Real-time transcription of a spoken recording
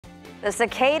The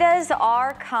cicadas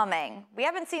are coming. We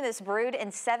haven't seen this brood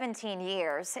in 17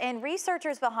 years, and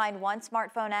researchers behind one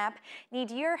smartphone app need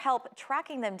your help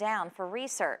tracking them down for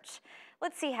research.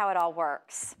 Let's see how it all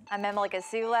works. I'm Emily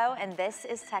Casulo, and this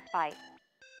is Tech Bite.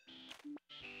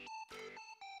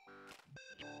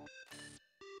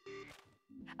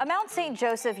 A Mount St.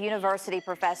 Joseph University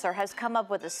professor has come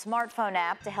up with a smartphone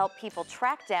app to help people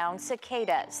track down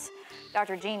cicadas.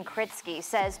 Dr. Gene Kritsky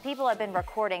says people have been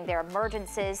recording their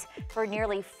emergences for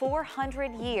nearly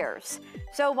 400 years.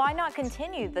 So why not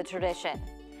continue the tradition?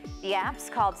 The app's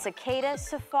called Cicada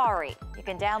Safari. You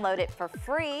can download it for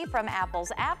free from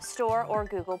Apple's App Store or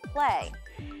Google Play.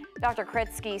 Dr.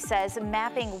 Kritsky says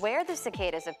mapping where the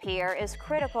cicadas appear is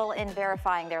critical in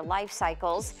verifying their life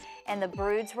cycles and the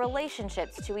brood's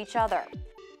relationships to each other.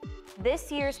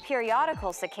 This year's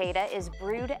periodical cicada is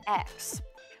Brood X.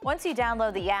 Once you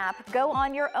download the app, go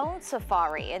on your own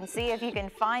safari and see if you can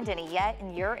find any yet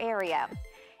in your area.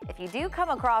 If you do come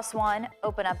across one,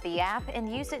 open up the app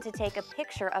and use it to take a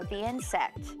picture of the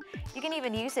insect. You can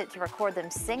even use it to record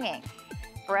them singing.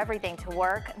 For everything to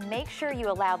work, make sure you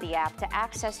allow the app to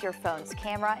access your phone's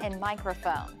camera and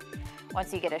microphone.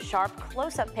 Once you get a sharp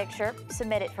close-up picture,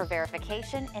 submit it for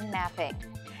verification and mapping.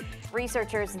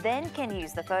 Researchers then can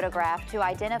use the photograph to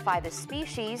identify the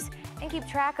species and keep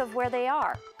track of where they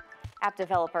are. App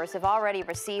developers have already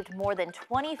received more than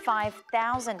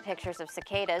 25,000 pictures of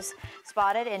cicadas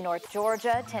spotted in North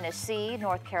Georgia, Tennessee,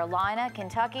 North Carolina,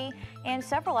 Kentucky, and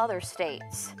several other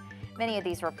states. Many of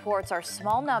these reports are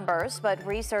small numbers, but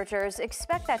researchers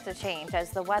expect that to change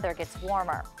as the weather gets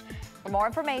warmer. For more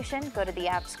information, go to the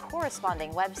app's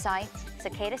corresponding website,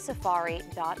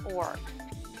 cicadasafari.org.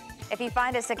 If you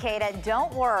find a cicada,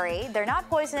 don't worry. They're not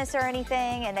poisonous or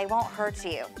anything, and they won't hurt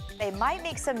you. They might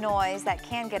make some noise that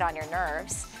can get on your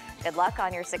nerves. Good luck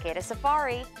on your cicada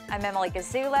safari. I'm Emily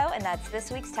Casulo, and that's this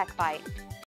week's Tech Bite.